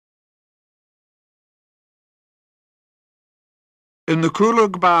In the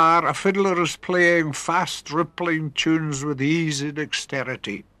Coolog bar, a fiddler is playing fast, rippling tunes with easy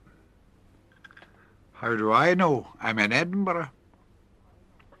dexterity. How do I know? I'm in Edinburgh.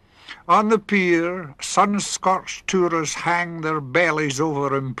 On the pier, sun-scorched tourists hang their bellies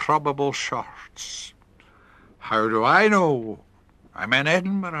over improbable shorts. How do I know? I'm in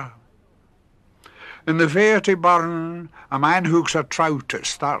Edinburgh. In the Fairty burn, a man hooks a trout that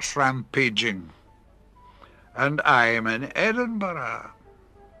starts rampaging. And I'm in Edinburgh.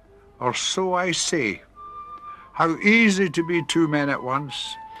 Or so I say. How easy to be two men at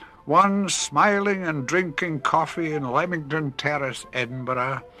once. One smiling and drinking coffee in Leamington Terrace,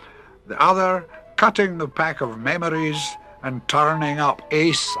 Edinburgh. The other cutting the pack of memories and turning up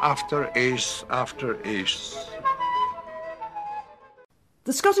ace after ace after ace.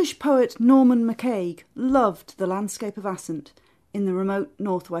 The Scottish poet Norman MacCaig loved the landscape of Assynt in the remote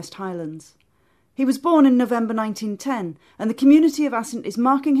northwest Highlands. He was born in November 1910, and the community of Assynt is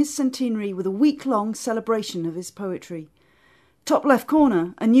marking his centenary with a week-long celebration of his poetry. Top left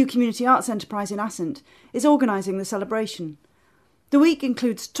corner, a new community arts enterprise in Assynt, is organising the celebration. The week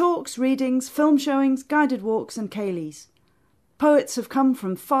includes talks, readings, film showings, guided walks and ceilidhs. Poets have come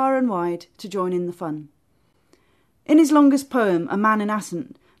from far and wide to join in the fun. In his longest poem, A Man in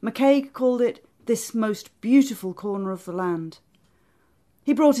Assynt, MacCaig called it this most beautiful corner of the land.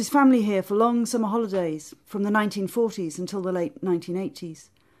 He brought his family here for long summer holidays from the 1940s until the late 1980s.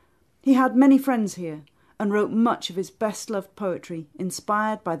 He had many friends here and wrote much of his best-loved poetry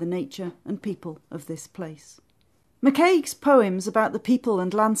inspired by the nature and people of this place. MacCaig's poems about the people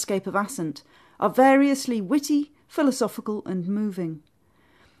and landscape of Assynt are variously witty, philosophical and moving.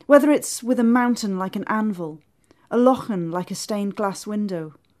 Whether it's with a mountain like an anvil, a lochan like a stained glass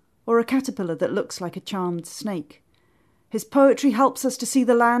window, or a caterpillar that looks like a charmed snake, his poetry helps us to see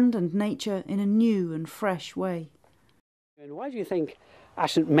the land and nature in a new and fresh way. And why do you think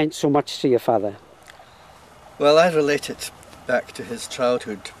Assynt meant so much to your father? Well, I relate it back to his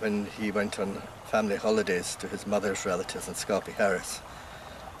childhood when he went on family holidays to his mother's relatives in Scarpy Harris.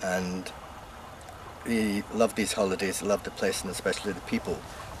 And he loved these holidays, he loved the place and especially the people,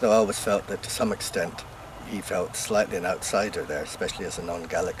 though I always felt that to some extent he felt slightly an outsider there, especially as a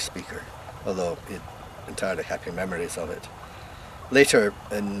non-Gaelic speaker, although he had entirely happy memories of it. Later,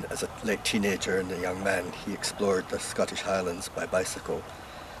 as a late teenager and a young man, he explored the Scottish Highlands by bicycle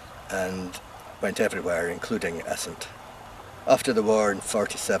and went everywhere, including Assynt. After the war in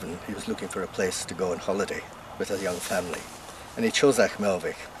 1947, he was looking for a place to go on holiday with a young family, and he chose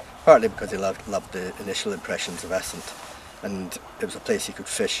Achmelvich, partly because he loved the initial impressions of Assynt, and it was a place he could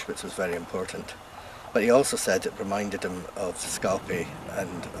fish, which was very important. But he also said it reminded him of Scalpay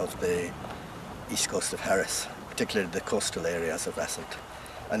and of the east coast of Harris, particularly the coastal areas of Assynt.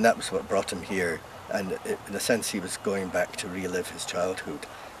 And that was what brought him here, and in a sense he was going back to relive his childhood.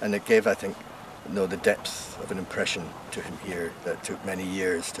 And it gave, I think, the depth of an impression to him here that took many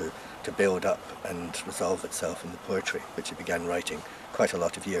years to build up and resolve itself in the poetry, which he began writing quite a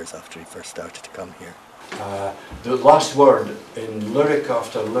lot of years after he first started to come here. The last word in lyric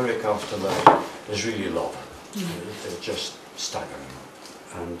after lyric after lyric is really love. It's just staggering.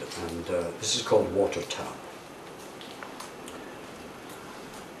 And this is called Watertown.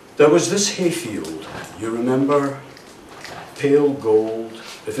 There was this hayfield, you remember, pale gold,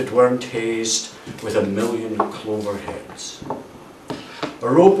 if it weren't hazed with 1,000,000 clover heads. A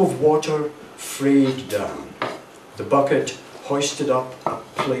rope of water frayed down, the bucket hoisted up a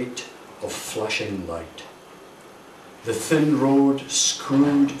plate of flashing light. The thin road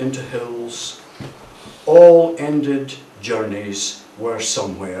screwed into hills, all ended journeys were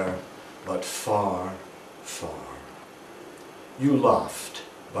somewhere, but far, far. You laughed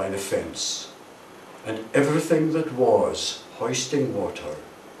by the fence, and everything that was hoisting water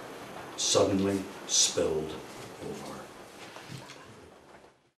suddenly spilled over.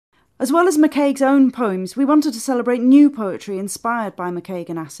 As well as MacCaig's own poems, we wanted to celebrate new poetry inspired by MacCaig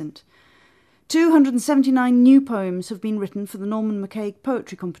and Assynt. 279 new poems have been written for the Norman MacCaig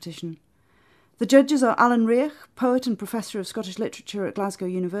Poetry Competition. The judges are Alan Reich, poet and Professor of Scottish Literature at Glasgow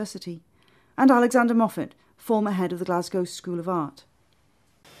University, and Alexander Moffat, former head of the Glasgow School of Art.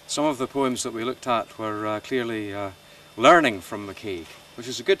 Some of the poems that we looked at were clearly learning from MacCaig, which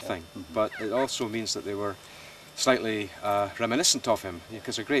is a good thing, but it also means that they were slightly reminiscent of him,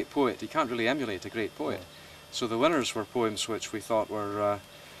 because a great poet, you can't really emulate a great poet. So the winners were poems which we thought were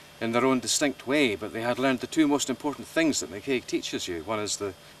in their own distinct way, but they had learned the two most important things that MacCaig teaches you. One is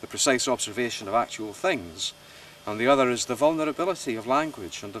the precise observation of actual things, and the other is the vulnerability of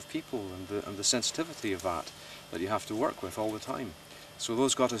language and of people, and the sensitivity of that you have to work with all the time. So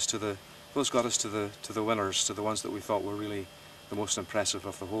those got us to the winners, to the ones that we thought were really the most impressive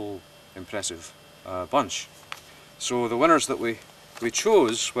of the whole impressive bunch. So the winners that we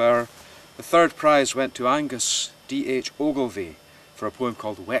chose were, the third prize went to Angus D.H. Ogilvie for a poem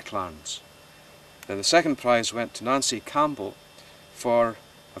called Wetlands. Then the second prize went to Nancy Campbell for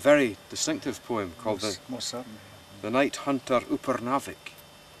a very distinctive poem called The Night Hunter Upernavik.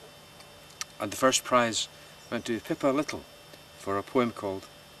 And the first prize went to Pippa Little for a poem called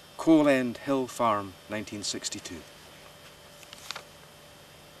Coal End Hill Farm 1962.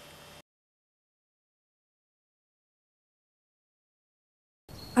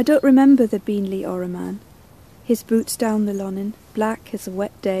 I don't remember the Beanley Oraman, his boots down the Lonnon, black as a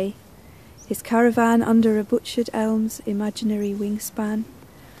wet day, his caravan under a butchered elm's imaginary wingspan,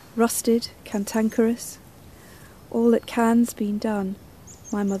 rusted, cantankerous. All that can's been done,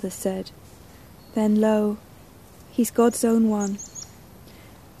 my mother said. Then lo, he's God's own one.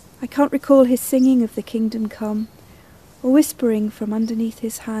 I can't recall his singing of the kingdom come, or whispering from underneath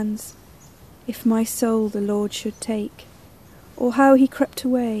his hands, if my soul the Lord should take, or how he crept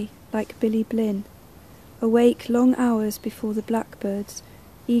away, like Billy Blin, awake long hours before the blackbirds,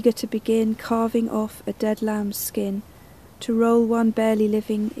 eager to begin carving off a dead lamb's skin, to roll one barely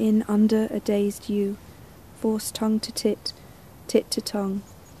living in under a dazed ewe, force tongue to tit, tit to tongue.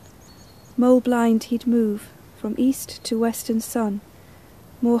 Mole-blind he'd move, from east to western sun,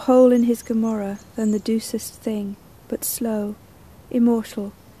 more whole in his Gomorrah than the doucest thing, but slow,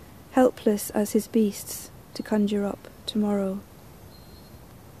 immortal, helpless as his beasts, to conjure up tomorrow.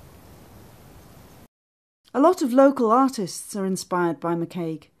 A lot of local artists are inspired by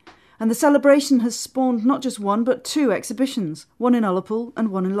MacCaig, and the celebration has spawned not just one but two exhibitions, one in Ullapool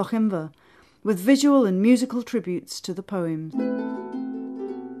and one in Lochimber, with visual and musical tributes to the poems.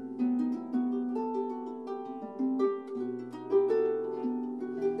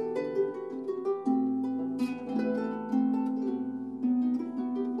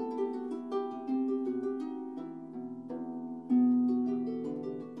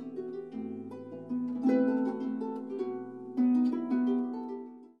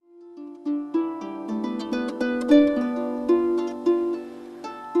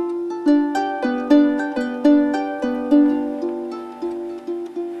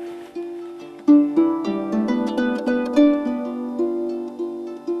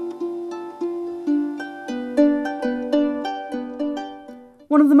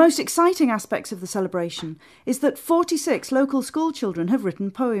 One of the most exciting aspects of the celebration is that 46 local schoolchildren have written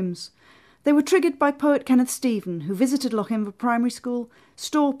poems. They were triggered by poet Kenneth Stephen, who visited Lochimber Primary School,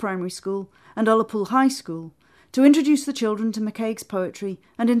 Storr Primary School and Ullapool High School to introduce the children to MacCaig's poetry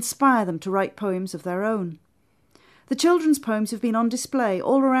and inspire them to write poems of their own. The children's poems have been on display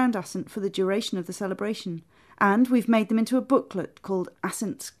all around Assynt for the duration of the celebration, and we've made them into a booklet called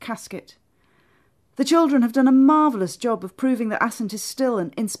Assynt's Casket. The children have done a marvellous job of proving that Assynt is still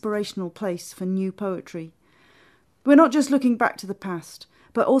an inspirational place for new poetry. We're not just looking back to the past,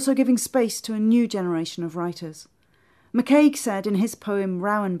 but also giving space to a new generation of writers. MacCaig said in his poem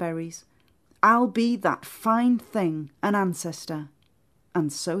Rowanberries, "I'll be that fine thing, an ancestor."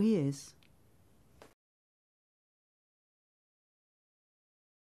 And so he is.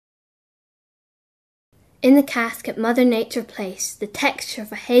 In the casket Mother Nature placed the texture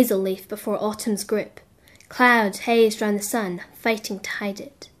of a hazel leaf before autumn's grip. Clouds hazed round the sun, fighting to hide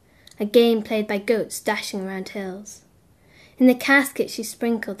it. A game played by goats dashing round hills. In the casket she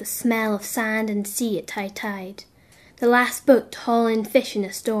sprinkled the smell of sand and sea at high tide. The last boat to haul in fish in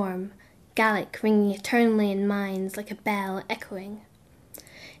a storm, Gaelic ringing eternally in minds like a bell echoing.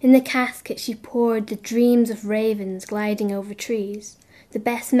 In the casket she poured the dreams of ravens gliding over trees, the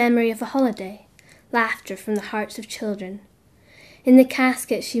best memory of a holiday, laughter from the hearts of children. In the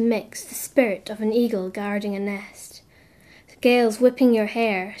casket she mixed the spirit of an eagle guarding a nest, gales whipping your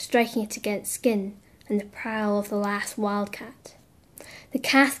hair, striking it against skin, and the prowl of the last wildcat. The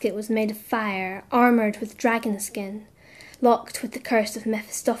casket was made of fire, armoured with dragon skin, locked with the curse of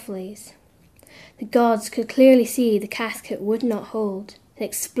Mephistopheles. The gods could clearly see the casket would not hold. It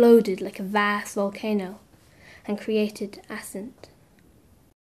exploded like a vast volcano, and created Assynt.